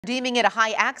Deeming it a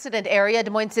high accident area, Des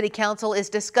Moines City Council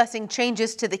is discussing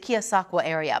changes to the Keosauqua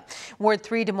area. Ward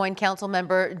 3 Des Moines Council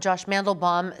member Josh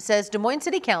Mandelbaum says Des Moines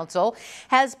City Council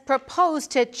has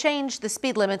proposed to change the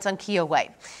speed limits on Keo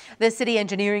Way. The city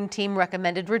engineering team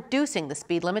recommended reducing the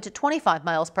speed limit to 25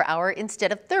 miles per hour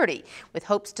instead of 30, with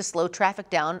hopes to slow traffic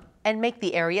down and make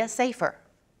the area safer.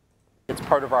 It's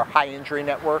part of our high injury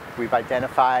network. We've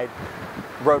identified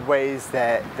roadways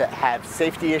that have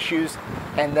safety issues,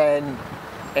 and then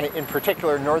in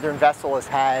particular, Northern Vessel has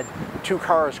had 2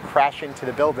 cars crash into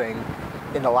the building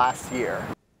in the last year.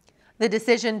 The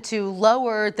decision to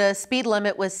lower the speed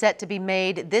limit was set to be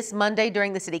made this Monday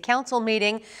during the city council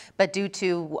meeting, but due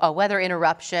to a weather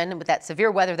interruption with that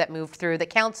severe weather that moved through, the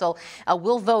council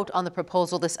will vote on the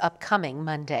proposal this upcoming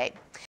Monday.